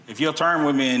If you'll turn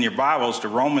with me in your Bibles to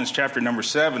Romans chapter number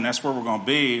 7, that's where we're going to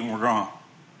be, and we're going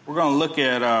to look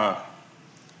at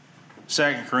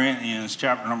 2 Corinthians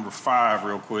chapter number 5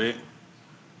 real quick.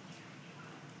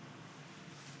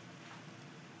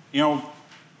 You know,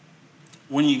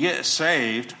 when you get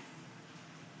saved,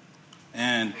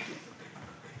 and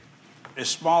as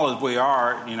small as we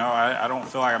are, you know, I don't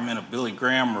feel like I'm in a Billy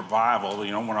Graham revival.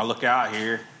 You know, when I look out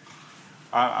here,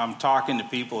 I'm talking to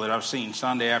people that I've seen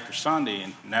Sunday after Sunday,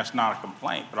 and that's not a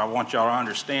complaint. But I want y'all to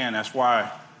understand that's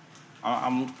why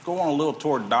I'm going a little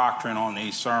toward doctrine on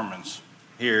these sermons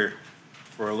here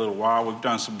for a little while. We've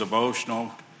done some devotional,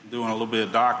 doing a little bit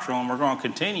of doctrinal, and we're going to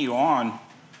continue on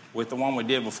with the one we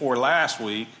did before last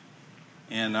week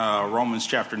in Romans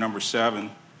chapter number 7.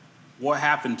 What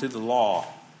happened to the law?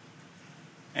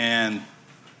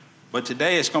 But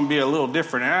today it's going to be a little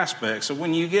different aspect. So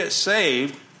when you get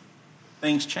saved,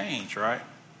 things change, right?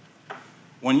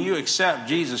 When you accept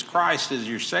Jesus Christ as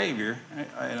your Savior,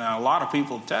 and a lot of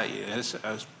people tell you,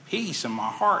 it's peace in my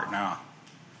heart now.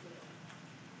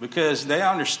 Because they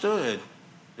understood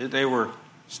that they were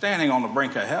standing on the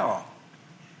brink of hell.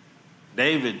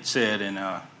 David said in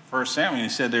 1 Samuel, he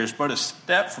said, there's but a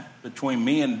step between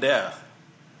me and death.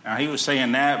 Now, he was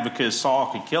saying that because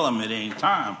Saul could kill him at any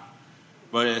time.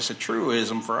 But it's a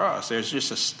truism for us. There's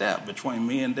just a step between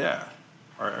me and death,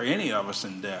 or any of us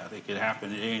in death. It could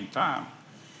happen at any time.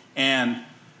 And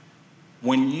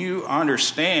when you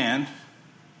understand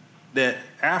that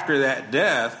after that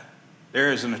death,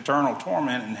 there is an eternal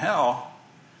torment in hell,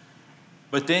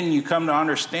 but then you come to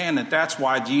understand that that's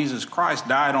why Jesus Christ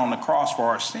died on the cross for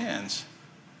our sins,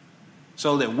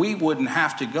 so that we wouldn't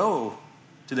have to go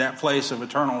to that place of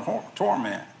eternal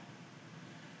torment.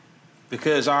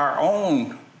 Because our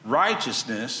own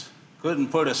righteousness couldn't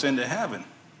put us into heaven.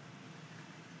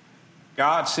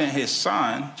 God sent his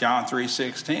son, John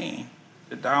 3:16,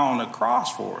 to die on the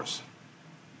cross for us.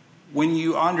 When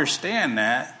you understand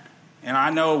that, and I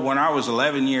know when I was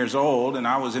 11 years old and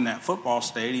I was in that football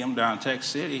stadium down in Texas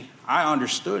City, I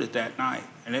understood it that night,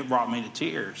 and it brought me to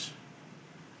tears.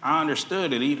 I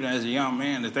understood it even as a young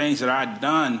man. The things that I'd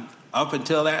done up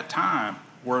until that time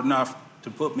were enough to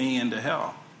put me into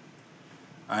hell.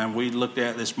 And we looked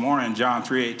at this morning, John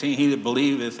 3:18, he that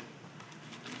believeth,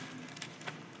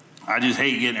 I just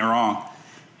hate getting it wrong.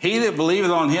 He that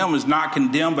believeth on him is not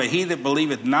condemned, but he that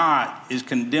believeth not is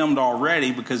condemned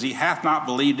already, because he hath not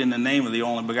believed in the name of the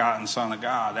only begotten Son of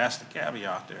God. That's the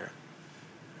caveat there.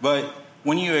 But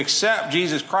when you accept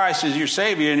Jesus Christ as your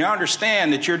Savior and you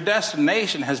understand that your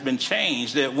destination has been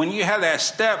changed, that when you have that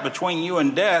step between you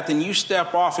and death and you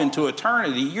step off into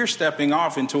eternity, you're stepping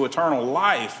off into eternal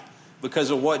life because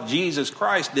of what Jesus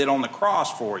Christ did on the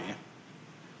cross for you.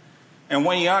 And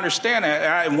when you understand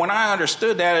that, when I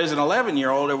understood that as an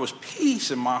 11-year-old, there was peace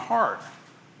in my heart.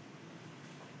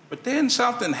 But then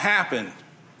something happened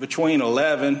between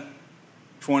 11,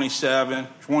 27,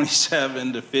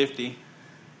 27 to 50. And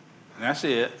that's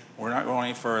it. We're not going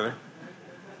any further.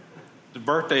 The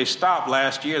birthday stopped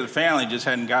last year. The family just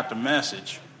hadn't got the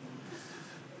message.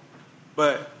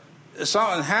 But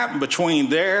something happened between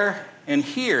there and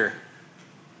here.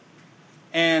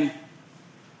 And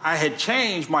I had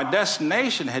changed, my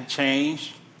destination had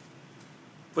changed,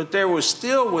 but there was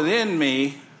still within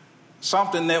me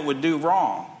something that would do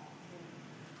wrong.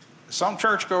 Some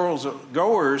churchgoers will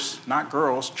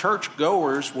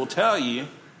tell you,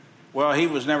 well, he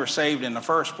was never saved in the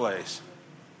first place.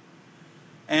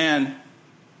 And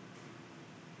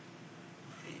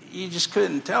you just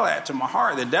couldn't tell that to my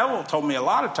heart. The devil told me a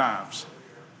lot of times.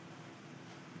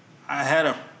 I had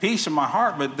a peace in my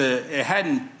heart, but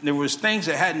there was things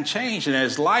that hadn't changed. And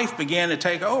as life began to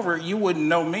take over, you wouldn't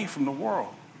know me from the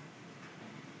world.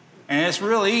 And it's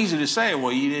really easy to say,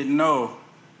 well, you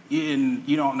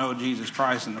don't know Jesus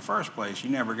Christ in the first place. You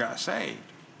never got saved.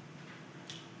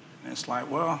 And it's like,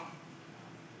 well,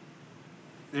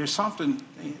 there's something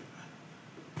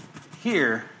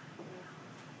here.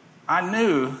 I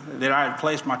knew that I had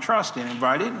placed my trust in him, but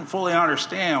I didn't fully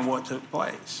understand what took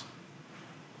place.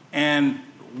 And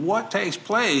what takes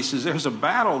place is there's a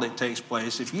battle that takes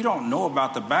place. If you don't know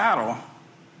about the battle,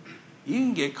 you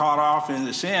can get caught off in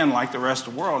the sin like the rest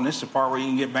of the world. And this is the part where you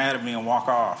can get mad at me and walk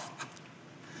off.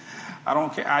 I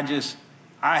don't care.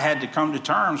 I had to come to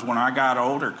terms when I got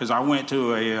older, because I went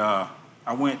to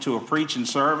a preaching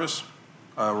service,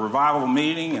 a revival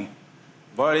meeting, and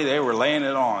buddy, they were laying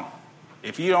it on.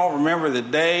 If you don't remember the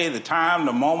day, the time,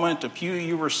 the moment, the pew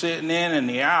you were sitting in, and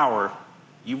the hour,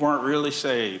 you weren't really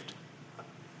saved.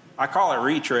 I call it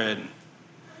retreading.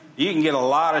 You can get a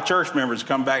lot of church members to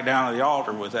come back down to the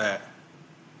altar with that.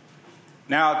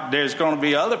 Now, there's going to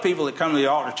be other people that come to the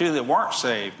altar too that weren't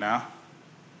saved now.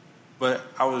 But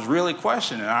I was really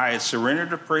questioning. I had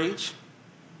surrendered to preach.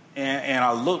 And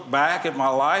I look back at my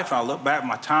life. I look back at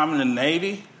my time in the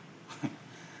Navy.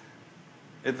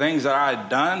 At things that I had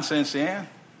done since then.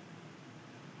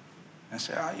 And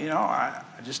say, I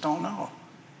just don't know.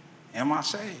 Am I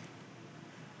saved?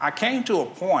 I came to a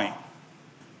point.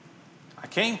 I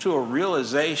came to a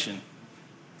realization.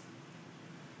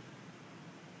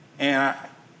 And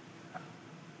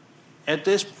at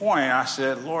this point, I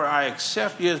said, Lord, I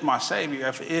accept you as my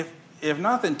Savior. If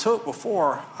nothing took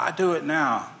before, I do it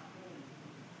now.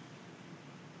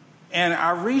 And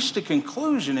I reached a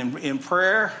conclusion in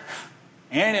prayer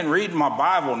and in reading my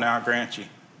Bible now, grant you,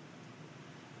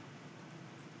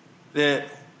 that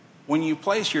when you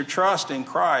place your trust in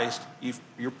Christ,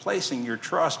 you're placing your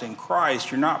trust in Christ.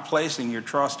 You're not placing your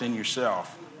trust in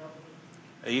yourself.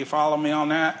 You follow me on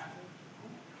that?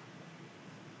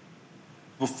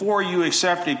 Before you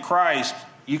accepted Christ,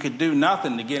 you could do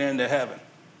nothing to get into heaven.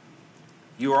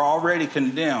 You are already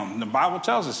condemned. The Bible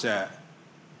tells us that.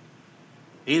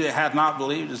 He that hath not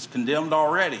believed is condemned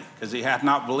already, because he hath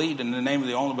not believed in the name of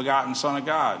the only begotten Son of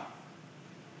God.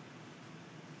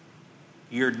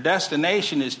 Your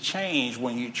destination is changed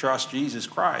when you trust Jesus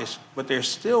Christ, but there's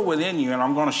still within you, and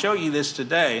I'm going to show you this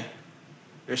today,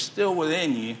 there's still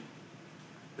within you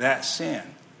that sin.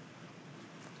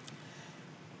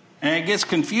 And it gets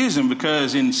confusing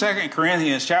because in 2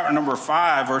 Corinthians chapter number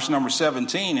 5, verse number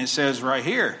 17, it says right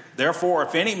here, therefore,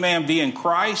 if any man be in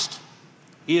Christ,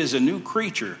 he is a new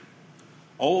creature.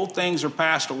 Old things are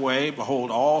passed away. Behold,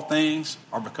 all things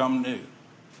are become new.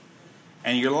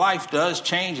 And your life does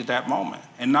change at that moment.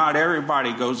 And not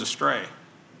everybody goes astray.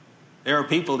 There are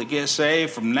people that get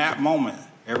saved from that moment.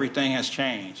 Everything has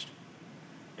changed.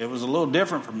 It was a little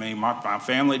different for me. My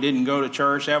family didn't go to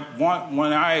church.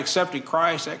 When I accepted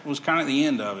Christ, that was kind of the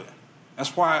end of it.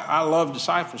 That's why I love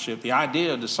discipleship, the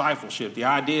idea of discipleship, the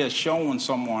idea of showing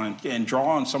someone and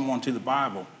drawing someone to the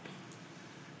Bible.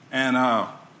 And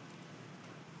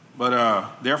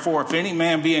therefore, if any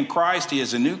man be in Christ, he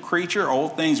is a new creature.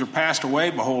 Old things are passed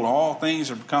away. Behold, all things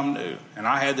are become new. And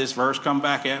I had this verse come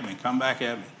back at me.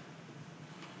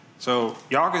 So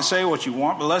y'all can say what you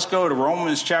want, but let's go to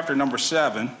Romans chapter number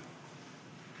 7.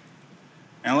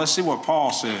 And let's see what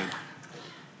Paul said.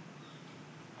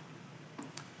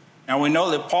 Now we know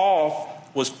that Paul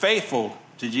was faithful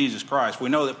to Jesus Christ. We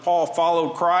know that Paul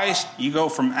followed Christ. You go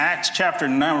from Acts chapter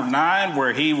number 9,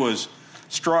 where he was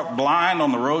struck blind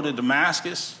on the road to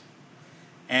Damascus.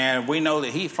 And we know that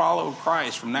he followed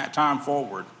Christ from that time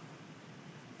forward.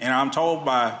 And I'm told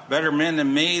by better men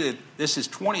than me that this is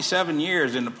 27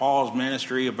 years into Paul's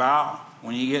ministry about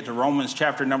when you get to Romans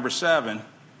chapter number 7.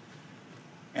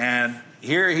 And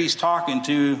here he's talking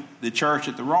to the church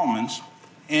at the Romans.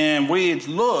 And we had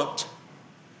looked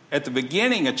at the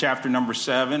beginning of chapter number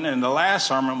 7, and the last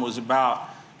sermon was about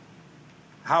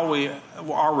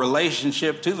our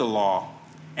relationship to the law.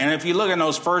 And if you look at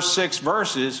those first 6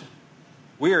 verses,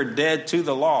 we are dead to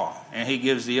the law. And he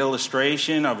gives the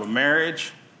illustration of a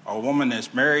marriage, a woman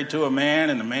that's married to a man,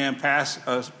 and the man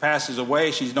passes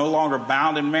away. She's no longer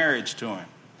bound in marriage to him.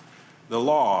 The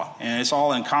law. And it's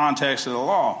all in context of the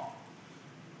law.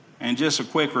 And just a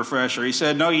quick refresher. He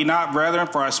said, know ye not, brethren,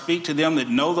 for I speak to them that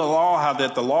know the law, how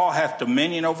that the law hath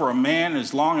dominion over a man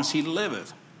as long as he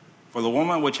liveth. For the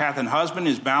woman which hath an husband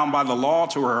is bound by the law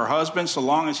to her husband so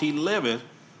long as he liveth.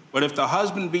 But if the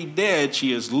husband be dead,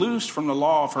 she is loosed from the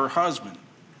law of her husband.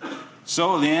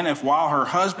 So then, if while her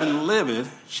husband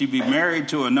liveth, she be married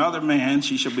to another man,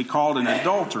 she shall be called an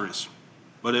adulteress.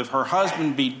 But if her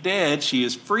husband be dead, she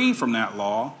is free from that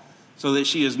law, so that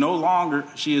she is no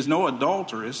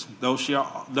adulteress,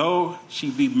 though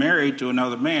she be married to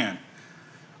another man.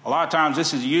 A lot of times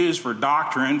this is used for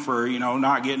doctrine, for,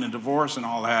 not getting a divorce and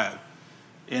all that.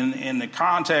 In the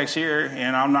context here,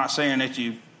 and I'm not saying that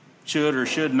you should or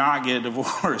should not get a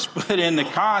divorce, but in the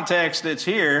context that's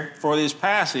here for this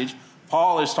passage,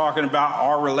 Paul is talking about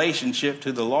our relationship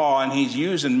to the law, and he's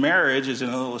using marriage as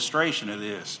an illustration of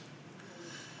this.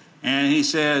 And he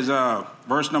says,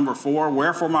 verse number 4,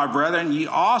 wherefore, my brethren, ye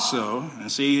also,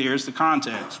 and see, here's the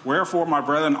context. Wherefore, my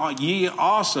brethren, ye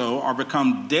also are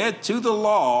become dead to the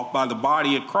law by the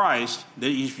body of Christ,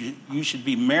 that you should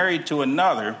be married to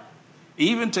another,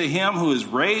 even to him who is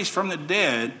raised from the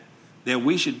dead, that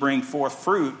we should bring forth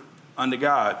fruit unto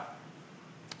God.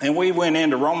 And we went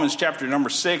into Romans chapter number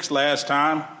 6 last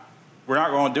time. We're not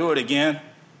going to do it again.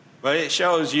 But it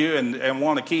shows you, and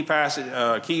one of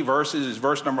the key verses is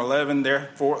verse number 11.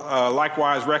 Therefore,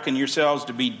 likewise reckon yourselves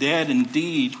to be dead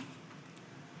indeed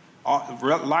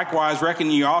Likewise,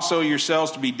 reckon ye also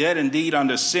yourselves to be dead indeed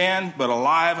unto sin, but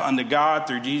alive unto God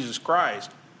through Jesus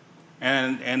Christ.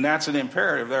 And that's an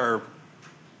imperative there.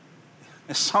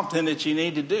 It's something that you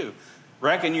need to do.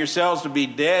 Reckon yourselves to be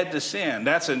dead to sin.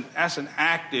 That's an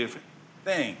active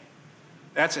thing.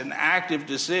 That's an active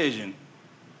decision.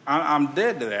 I'm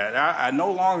dead to that. I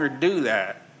no longer do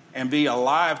that and be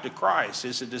alive to Christ.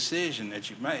 It's a decision that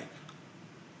you make.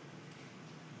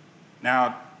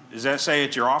 Now, does that say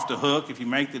that you're off the hook if you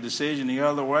make the decision the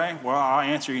other way? Well, I'll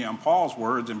answer you in Paul's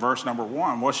words in verse number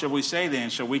 1. What shall we say then?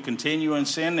 Shall we continue in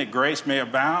sin that grace may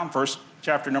abound?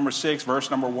 Chapter number 6, verse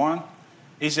number 1.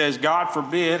 He says, God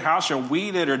forbid, how shall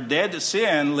we that are dead to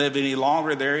sin live any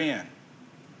longer therein?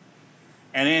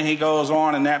 And then he goes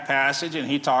on in that passage and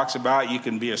he talks about you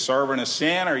can be a servant of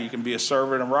sin or you can be a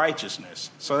servant of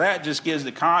righteousness. So that just gives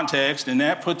the context, and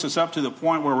that puts us up to the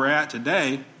point where we're at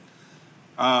today.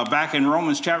 Back in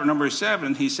Romans chapter number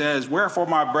 7, he says, wherefore,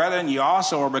 my brethren, you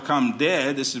also are become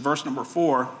dead. This is verse number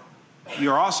 4.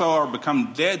 You also are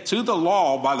become dead to the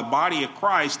law by the body of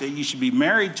Christ, that you should be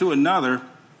married to another,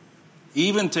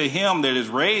 even to him that is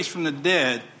raised from the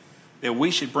dead, that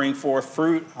we should bring forth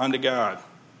fruit unto God.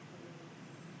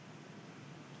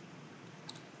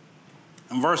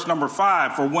 In verse number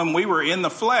 5, for when we were in the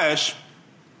flesh,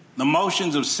 the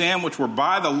motions of sin which were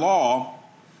by the law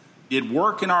did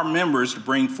work in our members to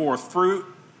bring forth fruit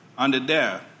unto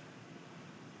death.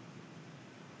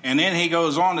 And then he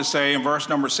goes on to say in verse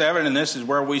number 7, and this is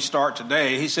where we start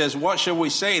today, he says, what shall we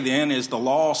say then? Is the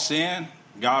law sin?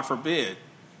 God forbid.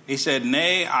 He said,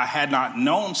 nay, I had not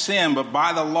known sin but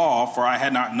by the law, for I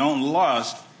had not known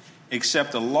lust,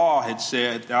 except the law had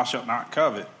said, thou shalt not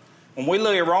covet. When we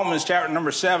look at Romans chapter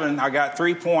number 7, I got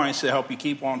 3 points to help you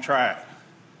keep on track.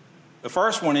 The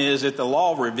first one is that the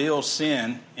law reveals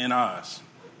sin in us.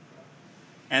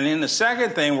 And then the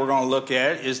second thing we're going to look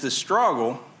at is the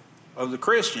struggle of the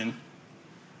Christian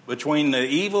between the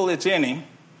evil that's in him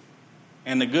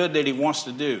and the good that he wants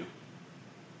to do.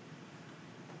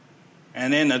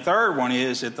 And then the third one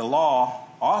is that the law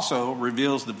also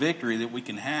reveals the victory that we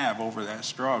can have over that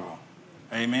struggle.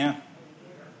 Amen?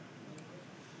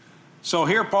 So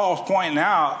here Paul's pointing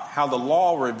out how the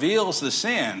law reveals the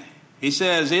sin. He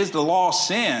says, is the law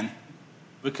sin?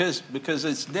 Because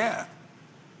it's death.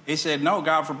 He said, no,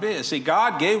 God forbid. See,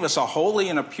 God gave us a holy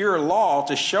and a pure law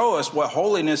to show us what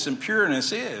holiness and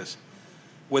pureness is.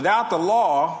 Without the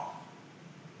law,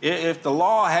 if the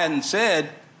law hadn't said,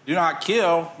 do not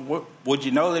kill, would you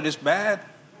know that it's bad?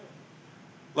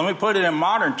 Let me put it in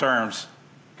modern terms,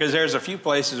 because there's a few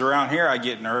places around here I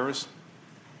get nervous.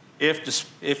 If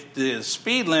the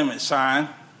speed limit sign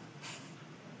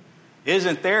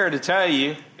isn't there to tell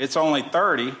you it's only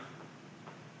 30,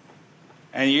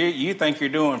 and you think you're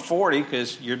doing 40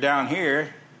 because you're down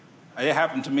here. It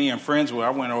happened to me in Friendswood.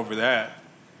 I went over that.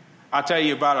 I'll tell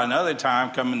you about another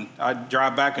time I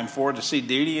drive back and forth to see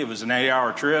Dee Dee. It was an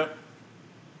 8-hour trip,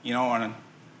 and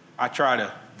I try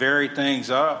to vary things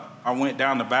up. I went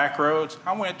down the back roads.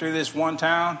 I went through this one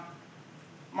town.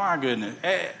 My goodness.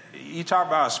 You talk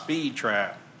about a speed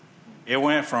trap. It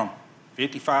went from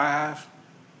 55,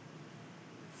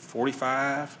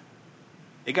 45.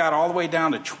 It got all the way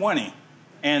down to 20.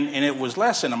 And it was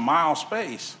less than a mile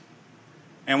space.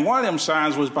 And one of them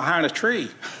signs was behind a tree.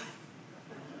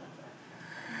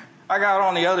 I got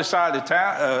on the other side of the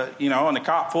town, and the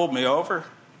cop pulled me over.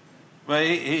 But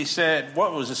he said,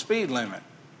 what was the speed limit?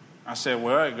 I said,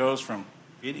 well, it goes from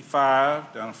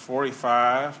 55 down to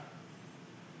 45.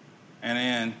 And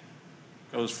then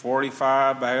goes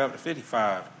 45 back up to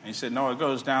 55. And he said, no, it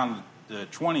goes down to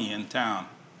 20 in town.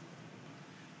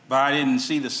 But I didn't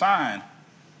see the sign,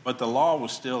 but the law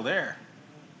was still there.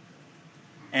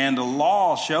 And the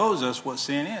law shows us what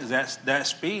sin is. That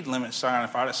speed limit sign,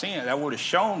 if I'd have seen it, that would have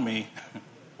shown me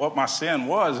what my sin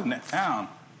was in that town,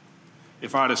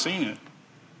 if I'd have seen it.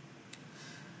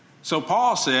 So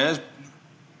Paul says,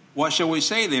 what shall we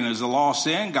say then? Is the law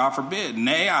sin? God forbid.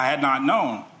 Nay, I had not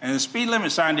known. And the speed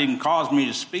limit sign didn't cause me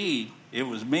to speed. It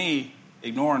was me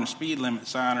ignoring the speed limit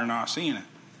sign or not seeing it.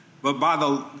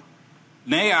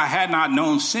 Nay, I had not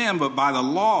known sin, but by the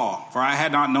law. For I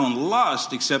had not known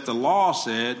lust, except the law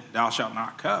said, thou shalt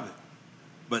not covet.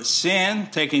 But sin,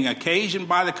 taking occasion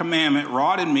by the commandment,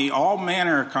 wrought in me all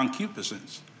manner of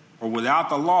concupiscence. For without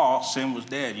the law, sin was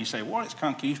dead. You say, what is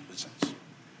concupiscence?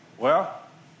 Well,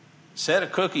 set a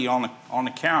cookie on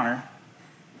the counter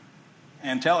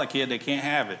and tell a kid they can't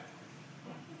have it.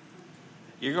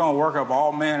 You're going to work up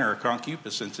all manner of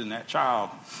concupiscence in that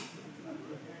child.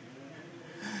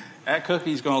 That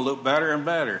cookie's going to look better and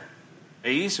better.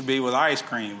 It used to be with ice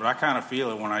cream, but I kind of feel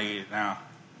it when I eat it now.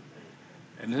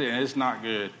 And it's not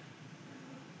good.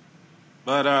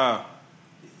 But, I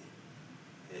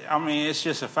mean, it's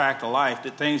just a fact of life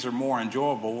that things are more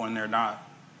enjoyable when they're not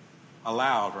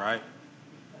allowed, right?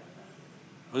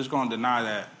 Who's going to deny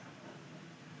that?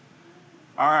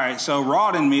 All right, so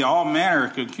wrought in me all manner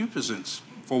of concupiscence,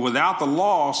 for without the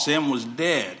law, sin was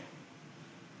dead.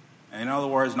 In other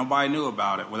words, nobody knew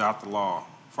about it without the law.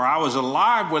 For I was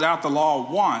alive without the law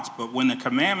once, but when the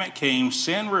commandment came,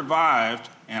 sin revived,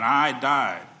 and I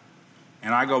died.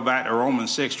 And I go back to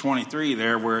Romans 6:23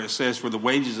 there, where it says, for the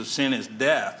wages of sin is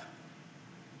death.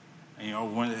 You know,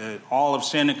 when all of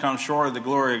sin that comes short of the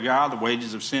glory of God, the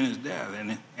wages of sin is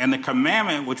death. And the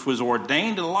commandment, which was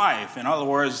ordained to life, in other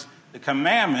words, the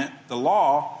commandment, the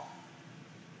law,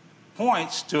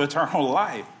 points to eternal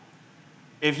life.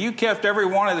 If you kept every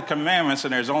one of the commandments,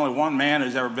 and there's only one man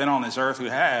who's ever been on this earth who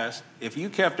has, if you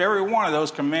kept every one of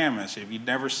those commandments, if you'd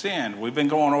never sinned, we've been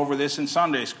going over this in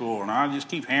Sunday school, and I just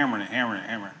keep hammering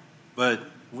it. But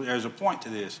there's a point to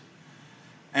this.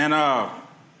 And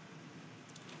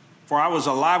for I was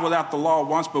alive without the law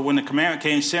once, but when the commandment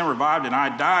came, sin revived, and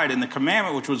I died. And the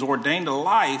commandment which was ordained to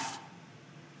life,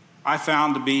 I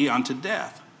found to be unto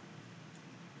death.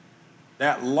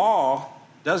 That law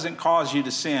doesn't cause you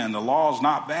to sin. The law is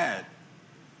not bad.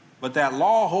 But that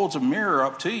law holds a mirror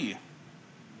up to you.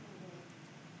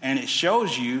 And it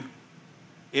shows you,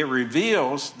 it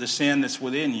reveals the sin that's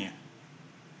within you.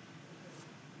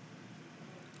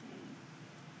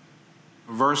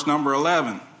 Verse number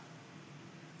 11.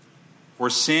 For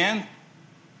sin,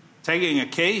 taking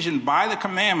occasion by the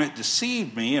commandment,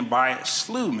 deceived me, and by it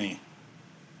slew me.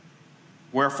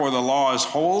 Wherefore the law is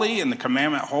holy, and the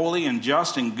commandment holy and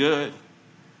just and good.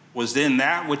 Was then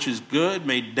that which is good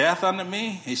made death unto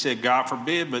me? He said, God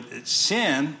forbid, but it's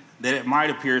sin, that it might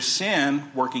appear sin,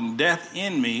 working death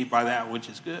in me by that which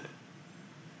is good.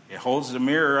 It holds the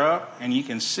mirror up, and you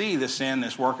can see the sin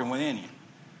that's working within you.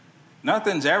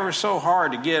 Nothing's ever so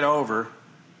hard to get over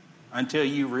until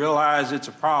you realize it's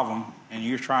a problem and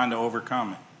you're trying to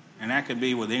overcome it. And that could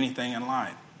be with anything in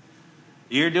life.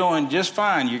 You're doing just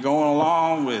fine. You're going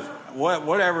along with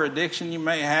whatever addiction you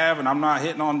may have, and I'm not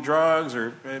hitting on drugs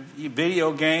or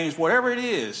video games, whatever it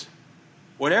is,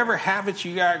 whatever habits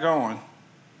you got going,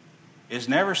 it's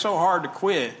never so hard to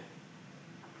quit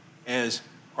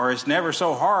or it's never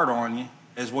so hard on you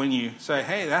as when you say,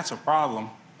 hey, that's a problem,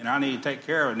 and I need to take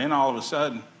care of it, and then all of a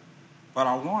sudden, but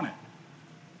I want it.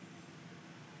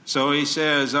 So he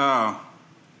says,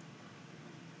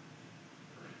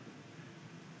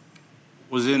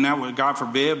 was in that what God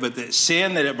forbid, but that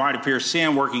sin, that it might appear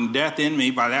sin, working death in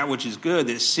me by that which is good,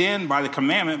 that sin by the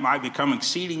commandment might become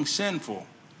exceeding sinful.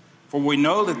 For we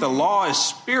know that the law is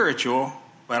spiritual,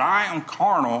 but I am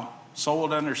carnal,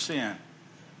 sold under sin.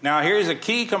 Now here's a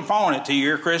key component to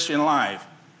your Christian life.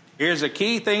 Here's a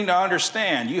key thing to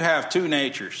understand. You have two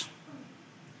natures.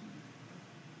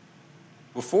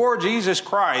 Before Jesus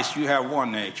Christ, you have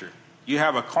one nature. You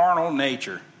have a carnal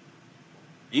nature.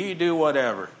 You do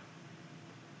whatever.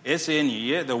 It's in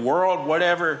you. The world,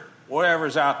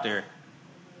 whatever's out there.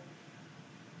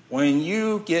 When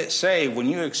you get saved, when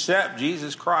you accept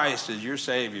Jesus Christ as your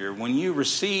Savior, when you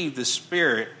receive the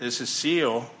Spirit, this is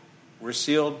seal, we're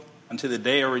sealed unto the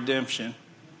day of redemption.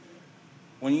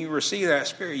 When you receive that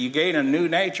Spirit, you gain a new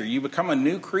nature. You become a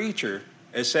new creature,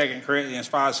 as 2 Corinthians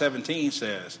 5:17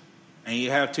 says. And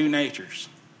you have two natures.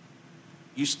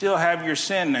 You still have your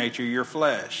sin nature, your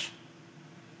flesh.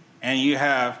 And you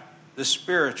have the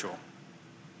spiritual.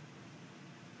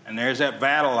 And there's that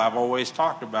battle I've always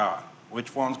talked about.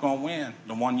 Which one's going to win?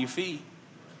 The one you feed.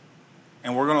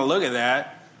 And we're going to look at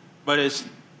that. But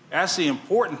that's the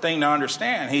important thing to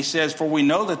understand. He says, for we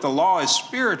know that the law is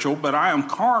spiritual, but I am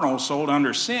carnal, sold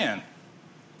under sin.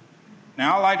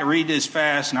 Now, I like to read this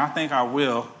fast, and I think I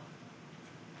will.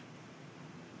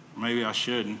 Maybe I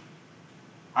shouldn't.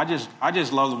 I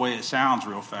just love the way it sounds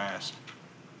real fast.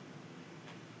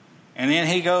 And then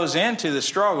he goes into the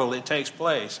struggle that takes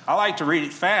place. I like to read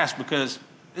it fast because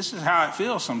this is how it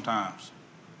feels sometimes.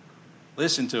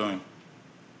 Listen to him.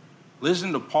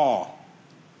 Listen to Paul.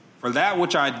 For that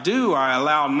which I do, I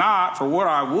allow not. For what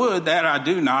I would, that I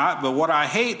do not. But what I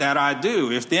hate, that I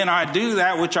do. If then I do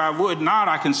that which I would not,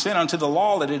 I consent unto the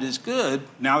law that it is good.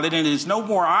 Now that it is no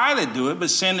more I that do it, but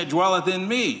sin that dwelleth in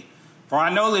me. For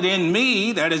I know that in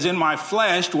me, that is in my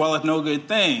flesh, dwelleth no good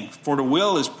thing. For the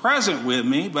will is present with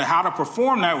me, but how to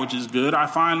perform that which is good I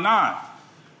find not.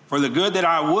 For the good that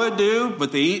I would do,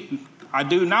 I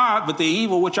do not, but the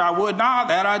evil which I would not,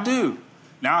 that I do.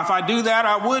 Now if I do that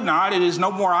I would not, it is no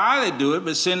more I that do it,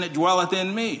 but sin that dwelleth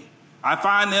in me. I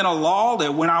find then a law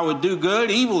that when I would do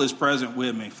good, evil is present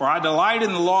with me. For I delight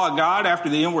in the law of God after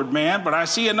the inward man, but I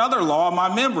see another law of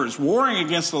my members, warring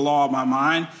against the law of my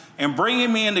mind, and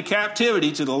bringing me into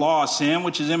captivity to the law of sin,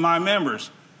 which is in my members.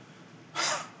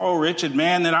 O wretched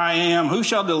man that I am, who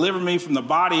shall deliver me from the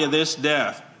body of this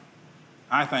death?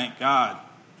 I thank God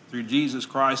through Jesus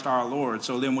Christ our Lord.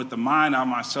 So then with the mind I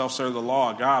myself serve the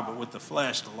law of God, but with the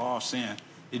flesh the law of sin.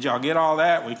 Did y'all get all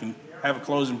that? We can have a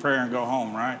closing prayer and go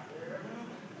home, right?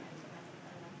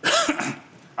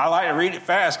 I like to read it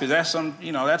fast because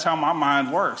that's how my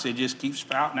mind works. It just keeps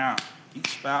spouting out.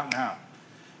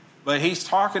 But he's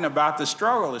talking about the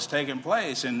struggle that's taking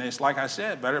place. And it's like I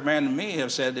said, better man than me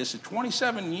have said this is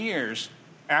 27 years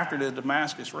after the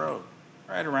Damascus Road,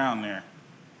 right around there.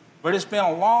 But it's been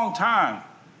a long time.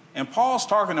 And Paul's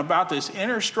talking about this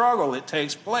inner struggle that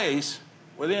takes place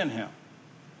within him.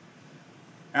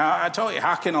 Now, I told you,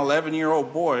 how can an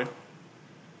 11-year-old boy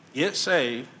get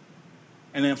saved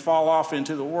and then fall off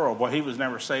into the world? Well, he was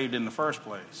never saved in the first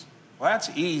place. Well, that's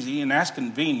easy and that's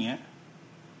convenient,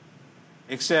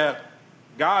 except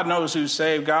God knows who's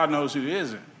saved, God knows who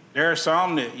isn't. There are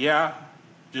some that,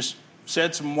 just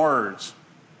said some words.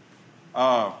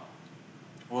 Well,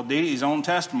 Dee Dee's own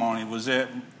testimony was that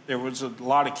there was a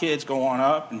lot of kids going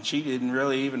up, and she didn't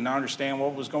really even understand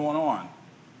what was going on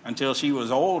until she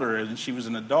was older and she was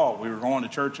an adult. We were going to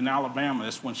church in Alabama.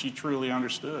 That's when she truly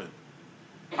understood.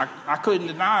 I couldn't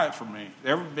deny it for me.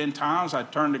 There have been times I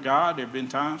turned to God. There have been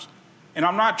times. And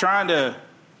I'm not trying to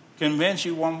convince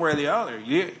you one way or the other.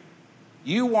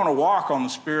 You want to walk on the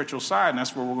spiritual side, and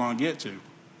that's where we're going to get to.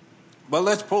 But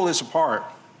let's pull this apart,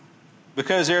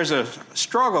 because there's a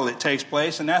struggle that takes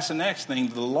place, and that's the next thing.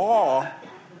 The law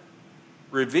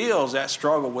reveals that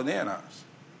struggle within us.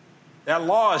 That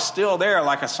law is still there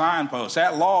like a signpost.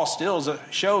 That law still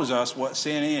shows us what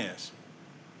sin is.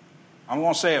 I'm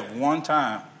going to say it one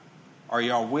time. Are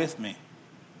y'all with me?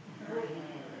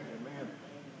 Amen.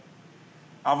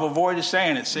 I've avoided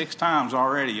saying it 6 times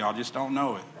already. Y'all just don't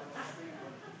know it.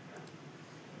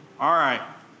 All right.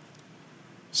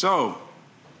 So,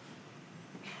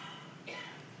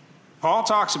 Paul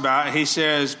talks about it. He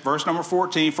says, verse number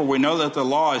 14, for we know that the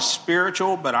law is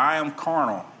spiritual, but I am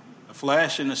carnal, the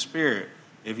flesh and the spirit.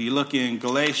 If you look in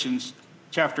Galatians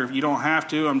chapter, if you don't have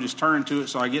to, I'm just turning to it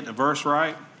so I get the verse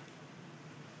right.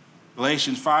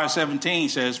 Galatians 5:17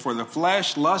 says, for the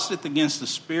flesh lusteth against the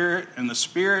spirit, and the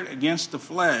spirit against the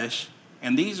flesh,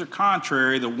 and these are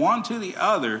contrary the one to the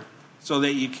other, so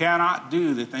that you cannot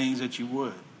do the things that you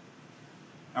would.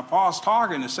 Now, Paul's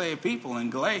talking to saved people in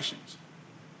Galatians,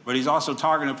 but he's also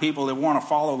talking to people that want to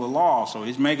follow the law. So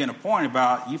he's making a point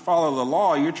about you follow the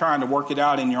law, you're trying to work it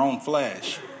out in your own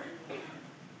flesh.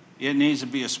 It needs to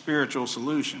be a spiritual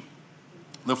solution.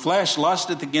 The flesh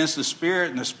lusteth against the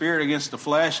spirit, and the spirit against the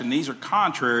flesh, and these are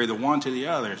contrary the one to the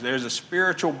other. There's a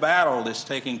spiritual battle that's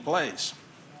taking place.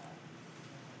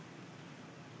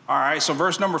 All right, so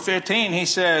verse number 15, he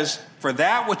says, for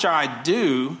that which I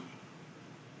do,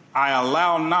 I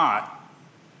allow not.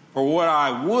 For what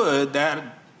I would,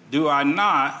 that do I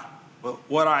not, but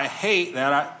what I hate,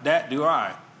 that do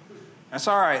I. That's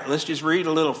all right. Let's just read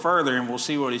a little further, and we'll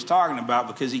see what he's talking about,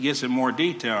 because he gets in more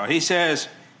detail. He says,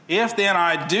 if then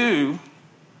I do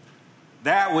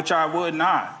that which I would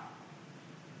not.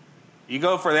 You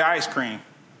go for the ice cream.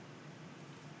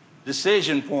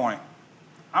 Decision point.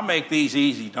 I make these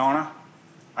easy, don't I?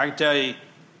 I can tell you,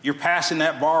 you're passing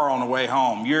that bar on the way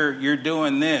home. You're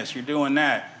doing this, you're doing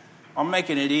that. I'm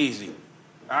making it easy.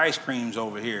 The ice cream's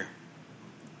over here.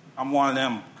 I'm one of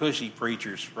them cushy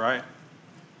preachers, right?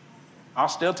 I'll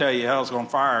still tell you hell's going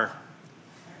to fire.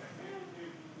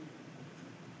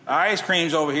 The ice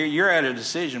cream's over here. You're at a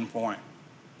decision point,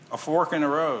 a fork in the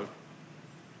road.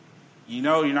 You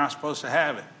know you're not supposed to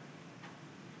have it.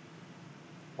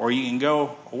 Or you can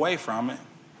go away from it,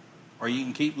 or you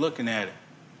can keep looking at it.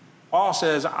 Paul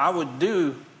says, I would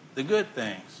do the good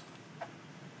things.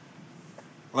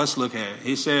 Let's look at it.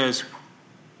 He says,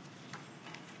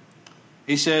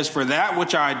 for that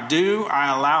which I do,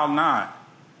 I allow not.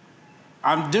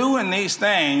 I'm doing these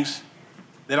things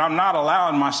that I'm not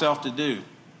allowing myself to do.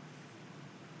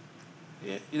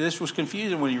 This was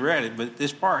confusing when you read it, but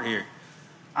this part here.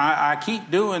 I keep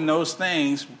doing those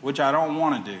things which I don't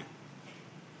want to do.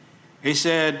 He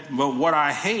said, but what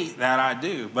I hate, that I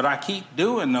do. But I keep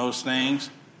doing those things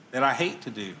that I hate to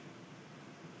do.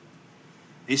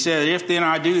 He said, if then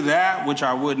I do that which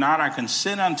I would not, I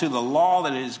consent unto the law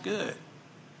that is good.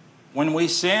 When we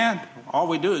sin, all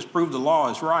we do is prove the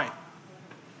law is right.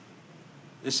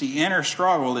 It's the inner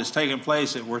struggle that's taking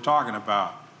place that we're talking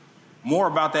about. more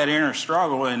about that inner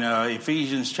struggle in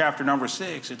Ephesians chapter number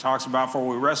 6. It talks about, for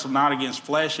we wrestle not against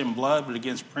flesh and blood, but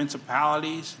against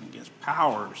principalities and against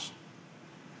powers.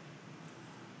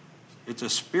 It's a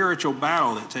spiritual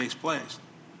battle that takes place.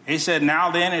 He said,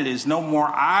 now then it is no more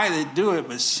I that do it,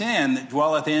 but sin that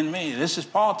dwelleth in me. This is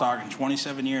Paul talking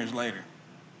 27 years later.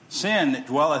 Sin that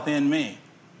dwelleth in me.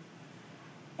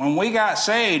 When we got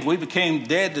saved, we became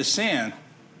dead to sin.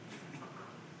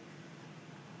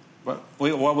 But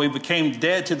we became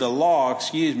dead to the law,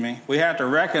 we have to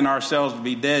reckon ourselves to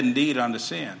be dead indeed unto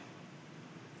sin.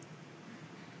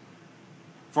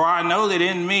 For I know that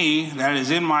in me, that is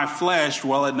in my flesh,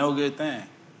 dwelleth no good thing.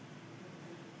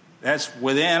 That's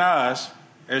within us.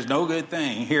 There's no good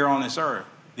thing here on this earth.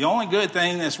 The only good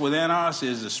thing that's within us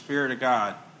is the Spirit of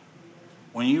God.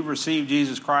 When you receive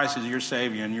Jesus Christ as your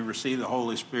Savior and you receive the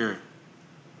Holy Spirit.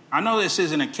 I know this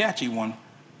isn't a catchy one,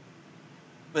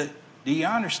 but do you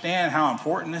understand how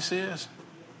important this is?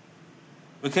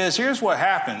 Because here's what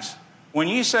happens. When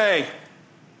you say,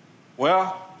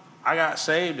 well, I got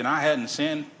saved and I hadn't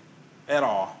sinned at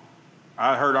all.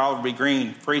 I heard Oliver B.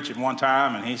 Green preaching one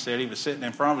time, and he said he was sitting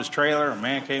in front of his trailer. A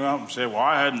man came up and said, well,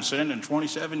 I hadn't sinned in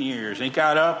 27 years. And he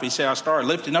got up. He said, I started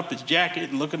lifting up his jacket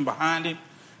and looking behind him.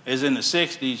 It was in the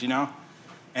 60s,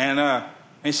 And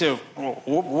he said, well,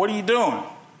 what are you doing?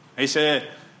 He said,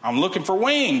 I'm looking for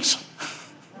wings.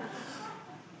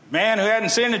 Man who hadn't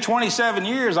sinned in 27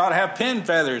 years ought to have pin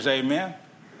feathers, amen.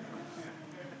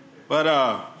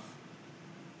 But,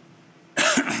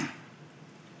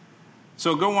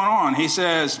 so going on, he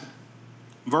says,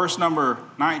 verse number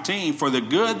 19, for the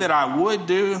good that I would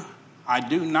do, I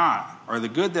do not. Or the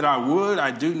good that I would,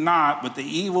 I do not. But the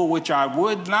evil which I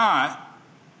would not,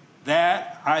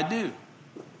 that I do.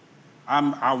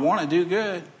 I want to do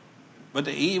good, but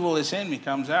the evil that's in me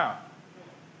comes out.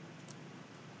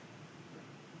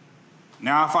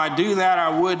 Now, if I do that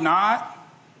I would not,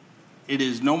 it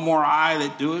is no more I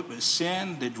that do it, but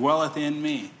sin that dwelleth in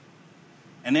me.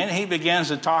 And then he begins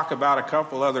to talk about a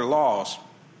couple other laws.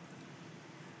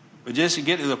 But just to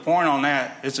get to the point on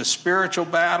that, it's a spiritual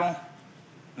battle.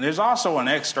 And there's also an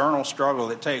external struggle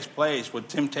that takes place with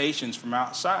temptations from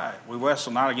outside. We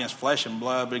wrestle not against flesh and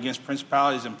blood, but against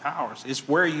principalities and powers. It's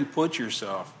where you put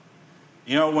yourself.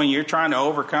 When you're trying to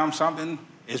overcome something,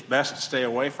 it's best to stay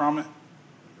away from it.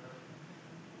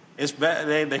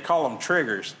 They call them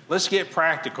triggers. Let's get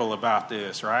practical about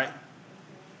this, right?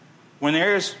 When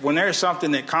there's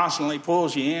something that constantly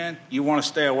pulls you in, you want to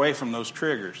stay away from those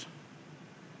triggers.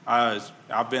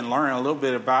 I've been learning a little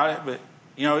bit about it, but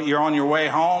you're on your way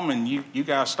home and you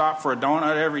got to stop for a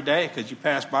donut every day because you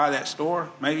pass by that store.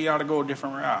 Maybe you ought to go a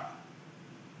different route.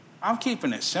 I'm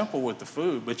keeping it simple with the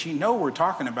food, but we're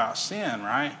talking about sin,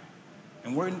 right?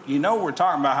 And we're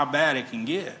talking about how bad it can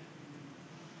get.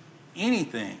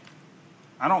 Anything.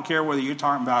 I don't care whether you're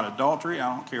talking about adultery.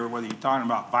 I don't care whether you're talking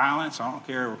about violence. I don't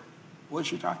care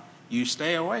what you're talking. You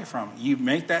stay away from it. You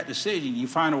make that decision. You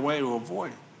find a way to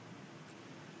avoid it.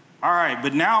 All right,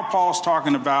 but now Paul's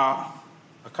talking about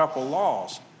a couple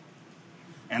laws.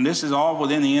 And this is all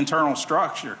within the internal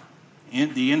structure,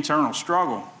 in the internal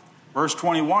struggle. Verse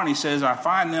 21, he says, I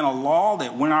find then a law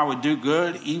that when I would do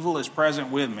good, evil is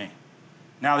present with me.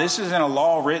 Now, this isn't a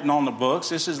law written on the books.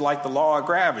 This is like the law of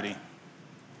gravity.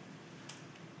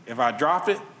 If I drop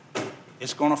it,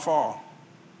 it's going to fall.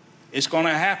 It's going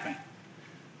to happen.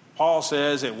 Paul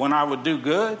says that when I would do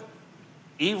good,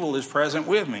 evil is present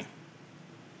with me.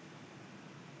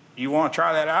 You want to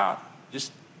try that out?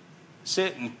 Just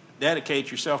sit and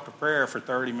dedicate yourself to prayer for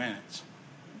 30 minutes.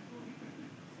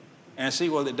 And see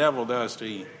what the devil does to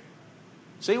you.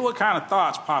 See what kind of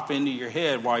thoughts pop into your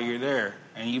head while you're there.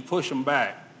 And you push them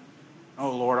back.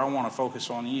 Oh, Lord, I want to focus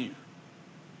on you.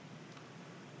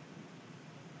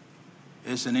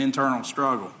 It's an internal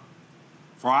struggle.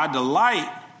 For I delight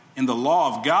in the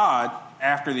law of God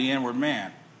after the inward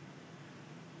man.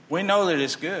 We know that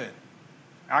it's good.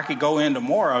 I could go into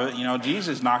more of it.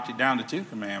 Jesus knocked it down to 2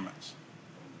 commandments.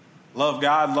 Love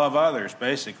God, love others,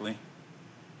 basically.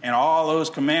 And all those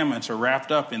commandments are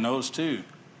wrapped up in those 2.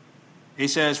 He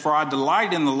says, for I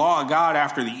delight in the law of God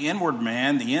after the inward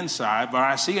man, the inside, but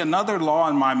I see another law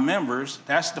in my members,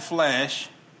 that's the flesh,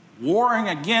 warring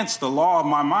against the law of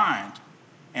my mind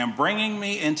and bringing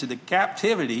me into the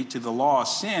captivity to the law of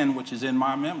sin, which is in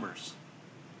my members.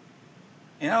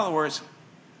 In other words,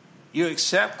 you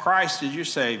accept Christ as your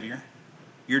Savior,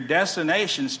 your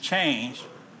destination's changed,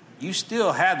 you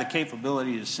still have the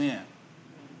capability to sin.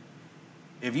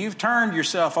 If you've turned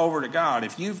yourself over to God,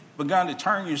 if you've begun to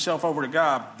turn yourself over to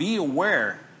God, be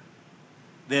aware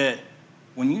that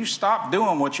when you stop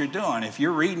doing what you're doing, if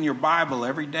you're reading your Bible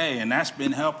every day and that's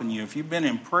been helping you, if you've been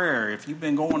in prayer, if you've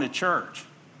been going to church,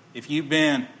 if you've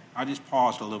been, I just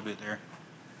paused a little bit there.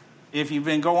 If you've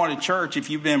been going to church, if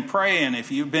you've been praying,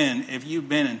 if you've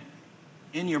been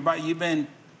in your Bible, you've been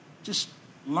just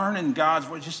learning God's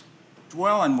word, just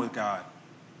dwelling with God.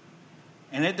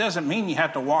 And it doesn't mean you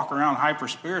have to walk around hyper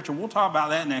spiritual. We'll talk about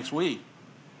that next week.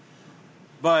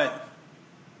 But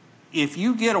if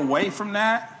you get away from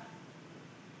that,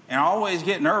 and I always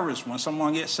get nervous when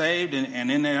someone gets saved and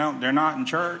then they're not in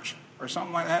church or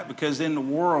something like that, because then the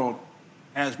world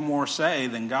has more say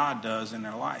than God does in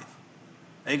their life.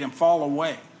 They can fall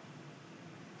away.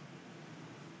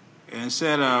 And it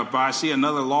said, but I see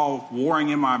another law warring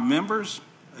in my members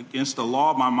against the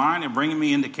law of my mind and bringing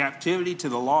me into captivity to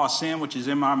the law of sin which is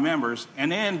in my members.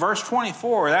 And then verse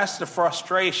 24, that's the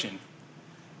frustration.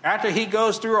 After he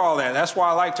goes through all that, that's why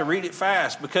I like to read it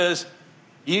fast, because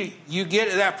you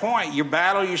get to that point, you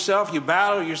battle yourself.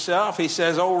 He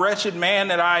says, "Oh, wretched man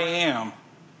that I am."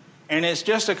 And it's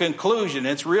just a conclusion.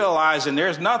 It's realizing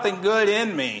there's nothing good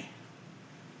in me.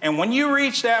 And when you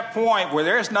reach that point where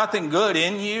there's nothing good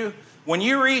in you, when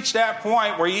you reach that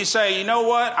point where you say, you know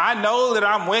what, I know that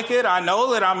I'm wicked, I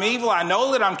know that I'm evil, I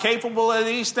know that I'm capable of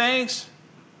these things,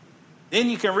 then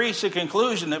you can reach the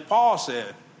conclusion that Paul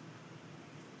said.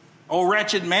 "O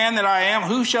wretched man that I am,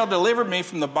 who shall deliver me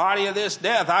from the body of this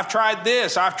death? I've tried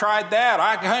this, I've tried that.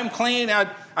 I came clean,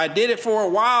 I did it for a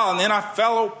while, and then I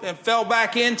fell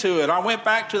back into it. I went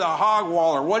back to the hog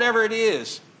wall or whatever it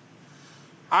is.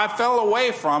 I fell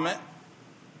away from it.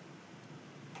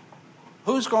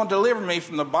 Who's going to deliver me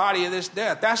from the body of this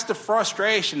death?" That's the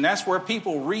frustration. That's where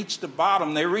people reach the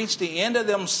bottom. They reach the end of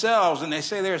themselves and they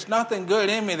say, there's nothing good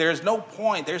in me. There's no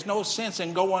point. There's no sense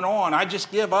in going on. I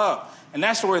just give up. And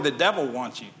that's where the devil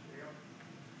wants you.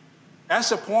 That's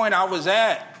the point I was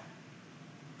at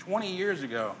 20 years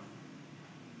ago.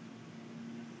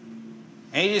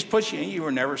 And he just puts you in. You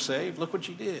were never saved. Look what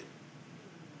you did.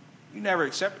 You never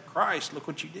accepted Christ. Look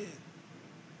what you did.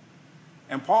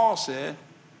 And Paul said,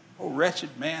 "O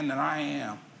wretched man that I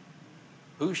am,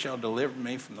 who shall deliver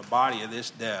me from the body of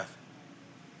this death?"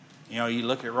 You know, you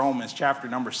look at Romans chapter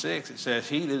number 6, it says,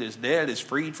 "He that is dead is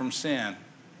freed from sin."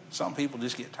 Some people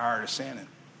just get tired of sinning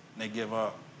and they give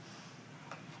up.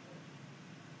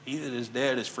 He that is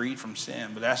dead is freed from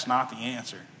sin, but that's not the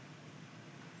answer.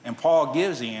 And Paul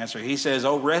gives the answer. He says,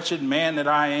 "O wretched man that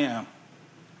I am,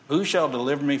 who shall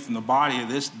deliver me from the body of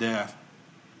this death?"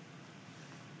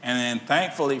 And then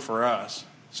thankfully for us,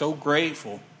 so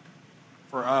grateful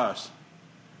for us,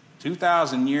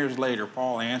 2,000 years later,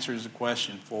 Paul answers the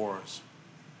question for us.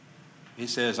 He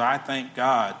says, "I thank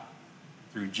God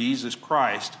through Jesus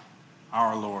Christ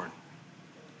our Lord."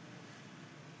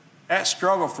 That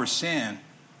struggle for sin,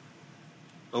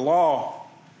 the law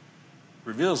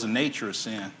reveals the nature of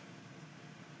sin,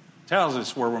 tells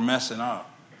us where we're messing up,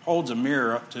 holds a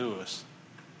mirror up to us.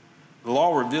 The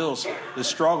law reveals the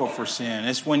struggle for sin.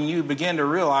 It's when you begin to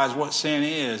realize what sin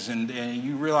is and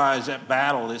you realize that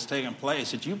battle that's taking place,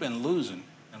 that you've been losing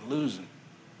and losing.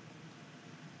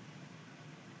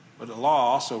 But the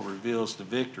law also reveals the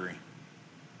victory.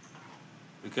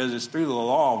 Because it's through the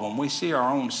law, when we see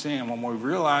our own sin, when we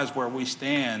realize where we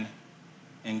stand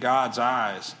in God's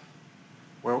eyes,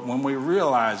 when we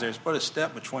realize there's but a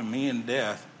step between me and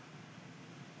death,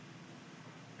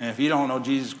 and if you don't know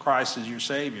Jesus Christ as your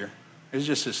Savior, it's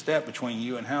just a step between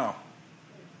you and hell.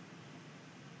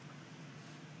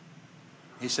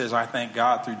 He says, "I thank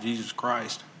God through Jesus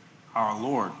Christ our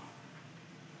Lord."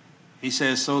 He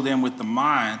says, "So then with the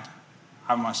mind,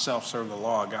 I myself serve the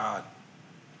law of God."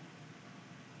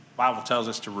 The Bible tells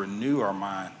us to renew our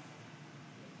mind.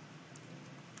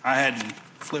 I had to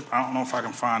flip, I don't know if I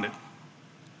can find it.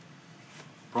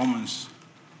 Romans.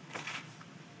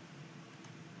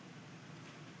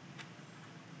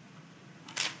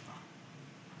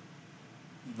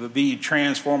 Be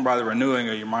transformed by the renewing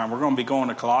of your mind. We're going to be going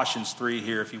to Colossians 3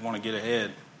 here if you want to get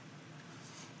ahead.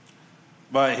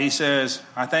 But he says,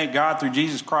 "I thank God through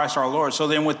Jesus Christ our Lord. So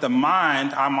then with the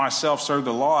mind, I myself serve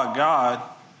the law of God,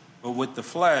 but with the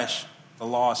flesh, the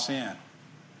law of sin."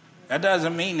 That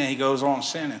doesn't mean that he goes on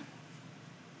sinning.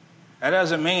 That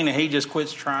doesn't mean that he just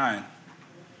quits trying.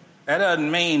 That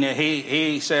doesn't mean that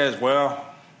he says, well,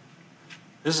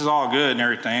 this is all good and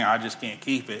everything, I just can't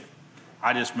keep it.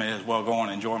 I just may as well go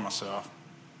and enjoy myself.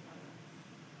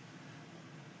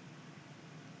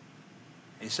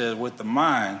 He says, with the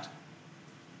mind,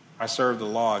 I serve the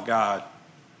law of God.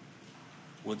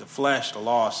 With the flesh, the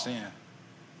law of sin.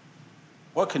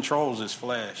 What controls his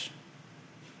flesh?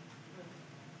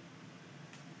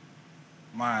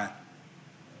 Mind.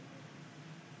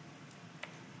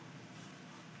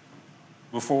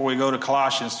 Before we go to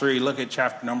Colossians 3, look at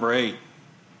chapter number 8,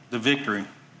 the victory.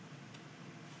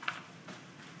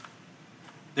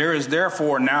 There is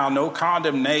therefore now no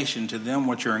condemnation to them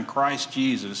which are in Christ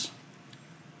Jesus,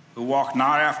 who walk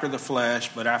not after the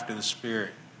flesh, but after the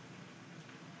Spirit.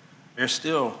 There's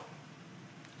still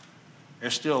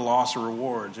loss of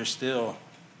rewards. You're still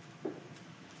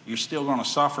going to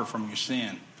suffer from your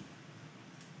sin.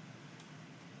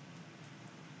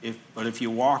 But if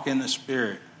you walk in the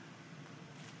Spirit,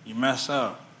 you mess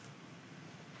up.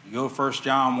 You go 1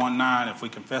 John 1:9, if we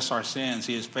confess our sins,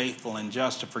 he is faithful and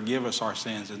just to forgive us our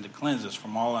sins and to cleanse us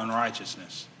from all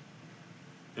unrighteousness.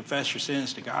 Confess your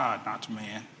sins to God, not to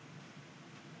man.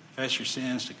 Confess your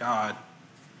sins to God.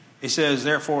 He says,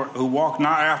 therefore, who walk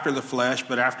not after the flesh,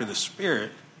 but after the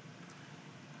Spirit.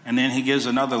 And then he gives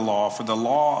another law. For the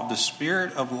law of the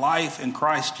Spirit of life in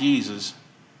Christ Jesus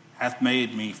hath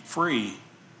made me free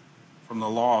from the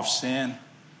law of sin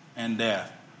and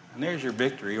death. And there's your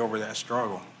victory over that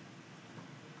struggle.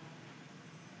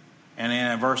 And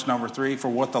then in verse number 3, for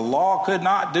what the law could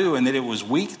not do, and that it was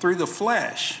weak through the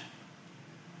flesh.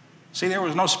 See, there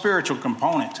was no spiritual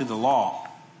component to the law.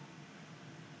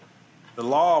 The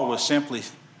law was simply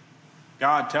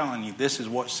God telling you this is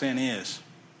what sin is.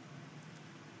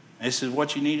 This is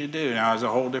what you need to do. Now, it's a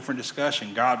whole different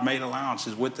discussion. God made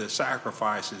allowances with the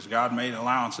sacrifices. God made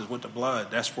allowances with the blood.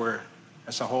 That's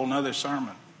a whole nother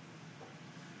sermon.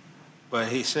 But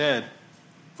he said,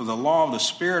 for the law of the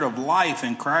Spirit of life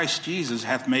in Christ Jesus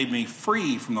hath made me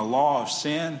free from the law of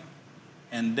sin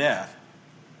and death.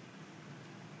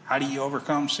 How do you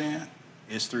overcome sin?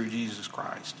 It's through Jesus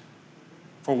Christ.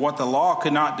 For what the law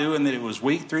could not do, in that it was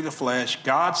weak through the flesh,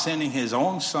 God sending his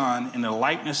own Son in the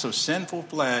likeness of sinful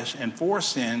flesh, and for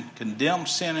sin condemned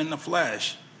sin in the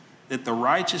flesh, that the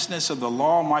righteousness of the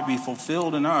law might be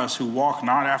fulfilled in us who walk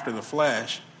not after the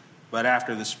flesh, but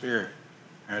after the Spirit.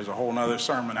 There's a whole other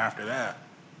sermon after that.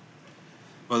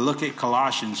 But look at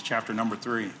Colossians chapter number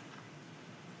 3,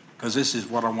 because this is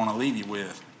what I want to leave you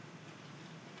with.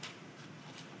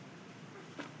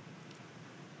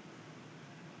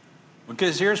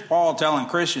 Because here's Paul telling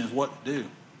Christians what to do.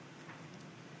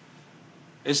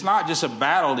 It's not just a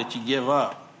battle that you give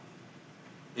up.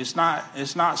 It's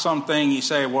not something you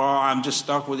say, well, I'm just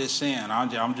stuck with this sin.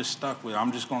 I'm just stuck with it.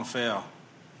 I'm just going to fail.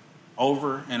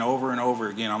 Over and over and over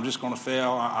again. I'm just going to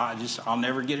fail. I'll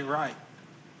never get it right.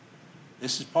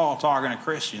 This is Paul talking to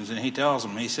Christians, and he tells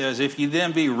them, he says, if you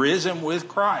then be risen with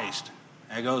Christ,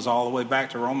 that goes all the way back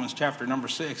to Romans chapter number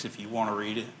 6 if you want to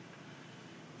read it.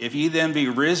 If you then be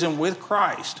risen with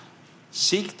Christ,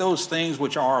 seek those things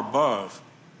which are above.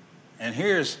 And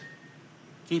here's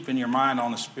keeping your mind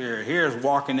on the Spirit. Here's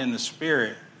walking in the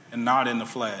Spirit and not in the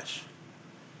flesh.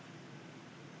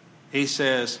 He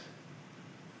says,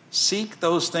 seek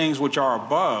those things which are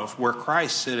above, where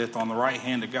Christ sitteth on the right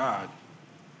hand of God.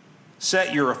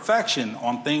 Set your affection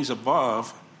on things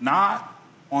above, not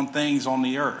on things on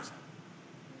the earth.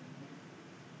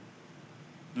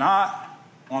 Not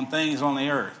on things on the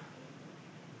earth.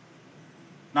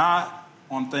 Not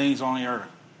on things on the earth.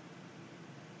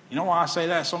 You know why I say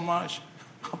that so much?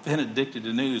 I've been addicted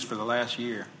to news for the last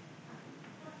year.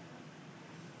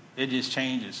 It just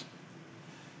changes.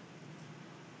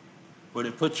 But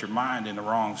it puts your mind in the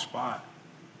wrong spot.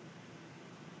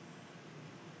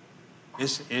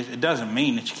 It doesn't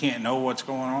mean that you can't know what's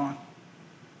going on.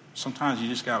 Sometimes you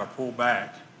just got to pull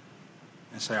back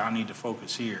and say, I need to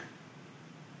focus here.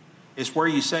 It's where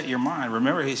you set your mind.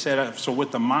 Remember, he said, so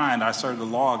with the mind I serve the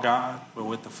law of God, but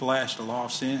with the flesh, the law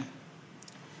of sin.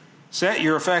 Set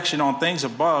your affection on things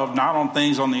above, not on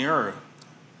things on the earth.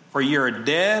 For you are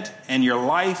dead, and your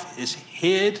life is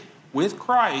hid with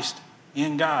Christ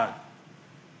in God.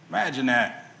 Imagine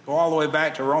that. Go all the way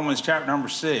back to Romans chapter number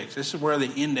 6. This is where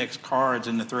the index cards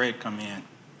and the thread come in.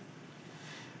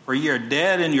 For you are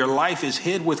dead, and your life is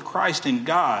hid with Christ in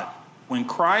God. When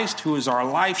Christ, who is our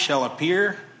life, shall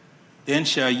appear, then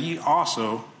shall ye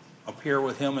also appear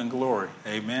with him in glory.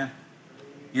 Amen.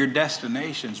 Your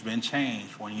destination's been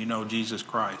changed when you know Jesus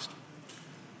Christ.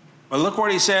 But look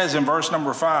what he says in verse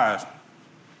number 5.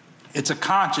 It's a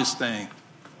conscious thing.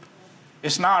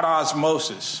 It's not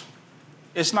osmosis.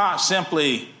 It's not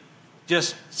simply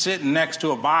just sitting next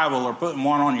to a Bible or putting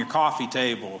one on your coffee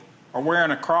table or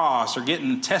wearing a cross or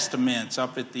getting testaments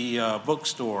up at the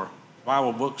bookstore,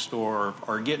 Bible bookstore,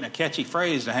 or getting a catchy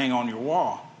phrase to hang on your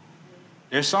wall.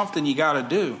 There's something you got to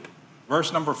do.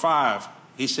 Verse number 5,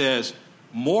 he says,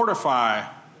 mortify,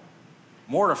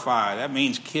 that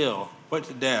means kill, put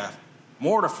to death.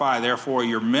 Mortify, therefore,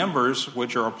 your members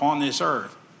which are upon this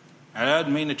earth. Now, that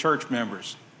doesn't mean the church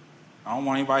members. I don't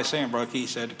want anybody saying Brother Keith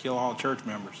said to kill all church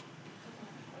members.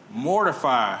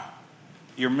 Mortify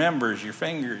your members, your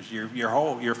fingers,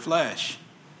 your flesh.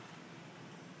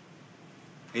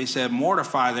 He said,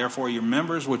 mortify therefore your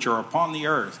members which are upon the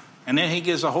earth. And then he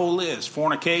gives a whole list: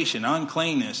 fornication,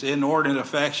 uncleanness, inordinate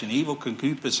affection, evil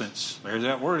concupiscence. There's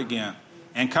that word again.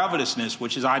 And covetousness,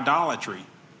 which is idolatry.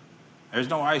 There's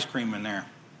no ice cream in there.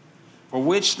 For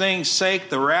which things' sake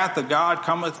the wrath of God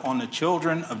cometh on the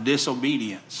children of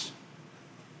disobedience.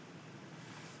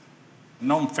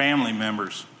 Known family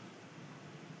members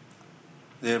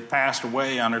that have passed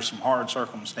away under some hard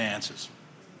circumstances.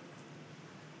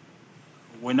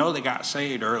 We know they got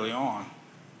saved early on.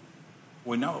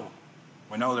 We know.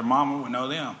 We know their mama, we know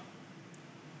them.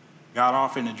 Got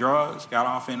off into drugs, got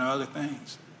off into other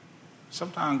things.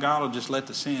 Sometimes God will just let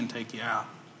the sin take you out.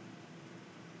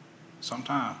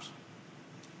 Sometimes.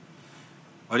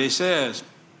 But he says,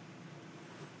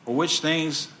 for which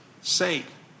things' sake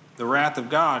the wrath of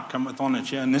God cometh on the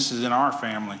children, and this is in our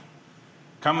family,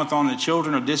 cometh on the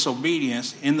children of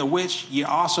disobedience, in the which ye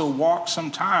also walked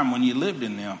some time when ye lived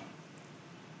in them.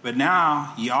 But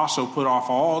now ye also put off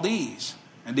all these.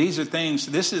 And these are things,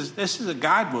 this is a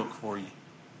guidebook for you.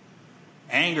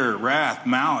 Anger, wrath,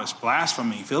 malice,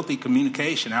 blasphemy, filthy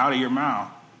communication out of your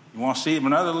mouth. You want to see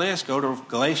another list? Go to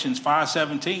Galatians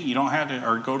 5:17. You don't have to,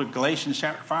 or go to Galatians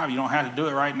chapter 5. You don't have to do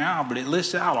it right now, but it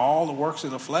lists out all the works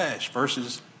of the flesh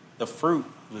versus the fruit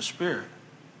of the Spirit.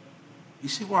 You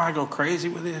see why I go crazy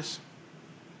with this?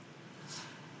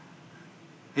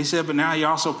 He said, but now you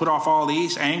also put off all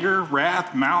these: anger,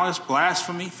 wrath, malice,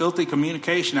 blasphemy, filthy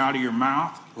communication out of your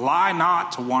mouth. Lie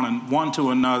not to one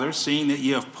to another, seeing that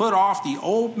ye have put off the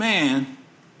old man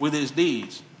with his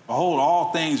deeds. Behold,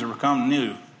 all things are become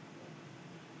new.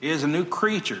 He is a new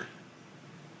creature.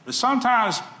 But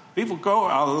sometimes people go,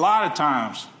 a lot of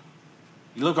times,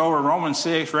 you look over Romans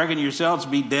 6, reckon yourselves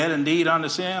to be dead indeed unto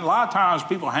sin. A lot of times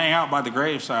people hang out by the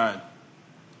graveside.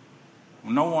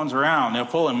 When no one's around, they'll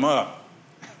pull him up.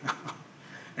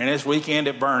 And this weekend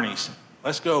at Bernie's.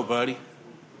 Let's go, buddy.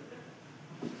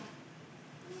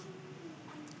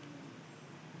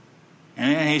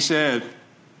 And then he said,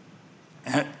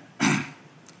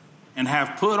 and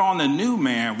have put on the new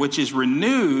man, which is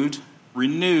renewed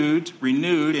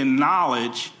in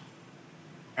knowledge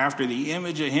after the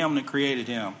image of him that created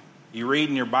him. You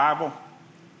reading your Bible?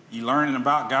 You learning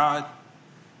about God?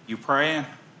 You praying?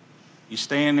 You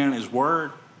staying in his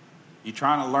word? You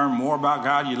trying to learn more about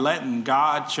God? You letting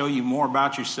God show you more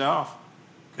about yourself?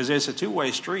 Because it's a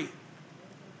two-way street.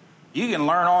 You can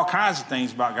learn all kinds of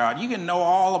things about God. You can know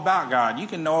all about God. You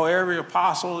can know every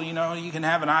apostle. You know, you can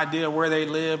have an idea of where they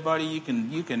live, buddy. You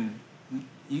can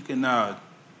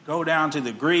go down to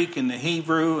the Greek and the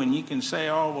Hebrew, and you can say,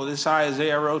 oh, well, this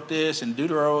Isaiah wrote this, and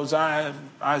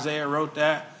Isaiah wrote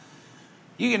that.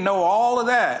 You can know all of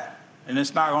that, and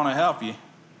it's not going to help you.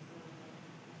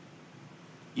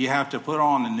 You have to put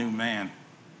on the new man.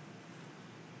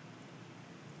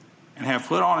 And have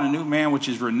put on a new man which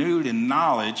is renewed in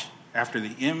knowledge after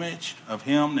the image of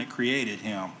him that created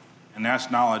him. And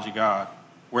that's knowledge of God.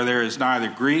 Where there is neither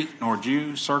Greek nor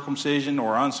Jew, circumcision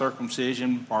or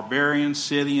uncircumcision, barbarian,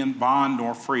 Scythian, bond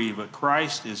nor free, but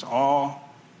Christ is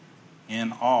all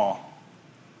in all.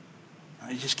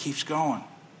 And it just keeps going.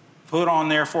 Put on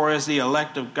therefore as the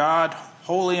elect of God,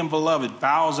 holy and beloved,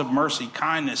 bowels of mercy,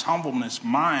 kindness, humbleness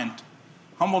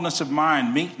of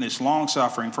mind, meekness,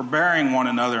 long-suffering, forbearing one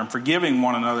another and forgiving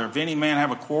one another. If any man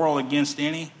have a quarrel against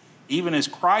any, even as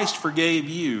Christ forgave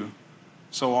you,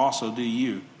 so also do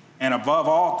you. And above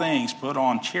all things, put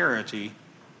on charity,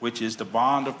 which is the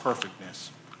bond of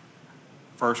perfectness.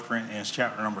 1 Corinthians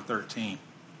chapter number 13.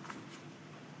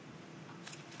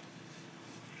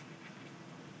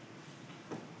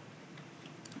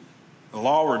 The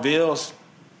law reveals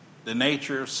the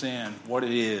nature of sin, what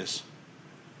it is,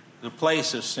 the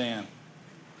place of sin.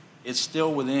 It's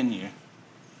still within you.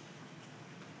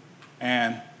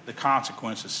 And the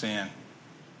consequence of sin.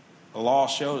 The law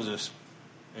shows us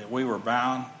that we were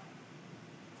bound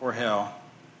for hell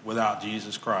without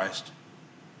Jesus Christ.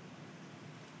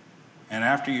 And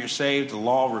after you're saved, the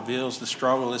law reveals the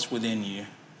struggle that's within you.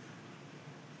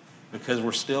 Because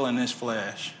we're still in this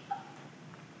flesh.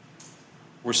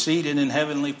 We're seated in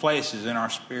heavenly places in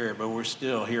our spirit, but we're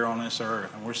still here on this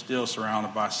earth, and we're still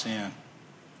surrounded by sin.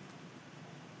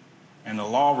 And the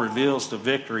law reveals the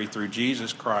victory through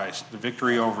Jesus Christ, the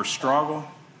victory over struggle,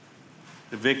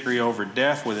 the victory over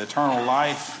death with eternal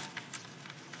life,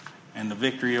 and the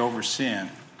victory over sin.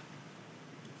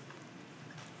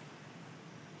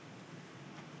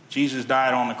 Jesus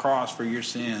died on the cross for your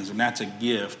sins, and that's a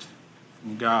gift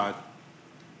from God.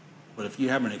 But if you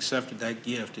haven't accepted that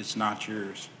gift, it's not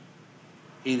yours.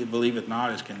 He that believeth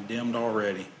not is condemned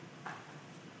already.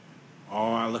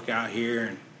 Oh, I look out here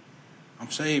and I'm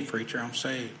saved, preacher, I'm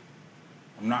saved.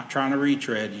 I'm not trying to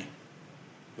retread you.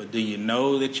 But do you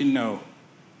know that you know?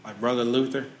 Like Brother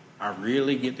Luther, I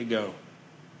really get to go.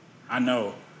 I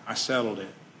know. I settled it.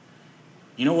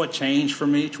 You know what changed for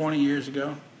me 20 years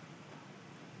ago?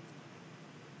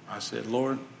 I said,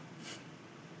 Lord,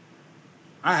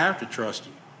 I have to trust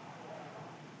you.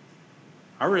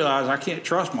 I realized I can't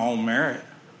trust my own merit.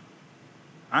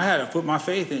 I had to put my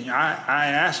faith in you. I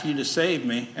asked you to save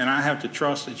me, and I have to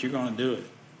trust that you're going to do it.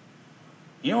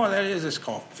 You know what that is? It's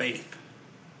called faith.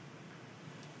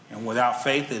 And without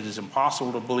faith, it is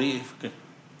impossible to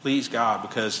please God,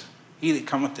 because he that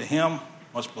cometh to him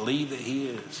must believe that he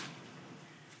is,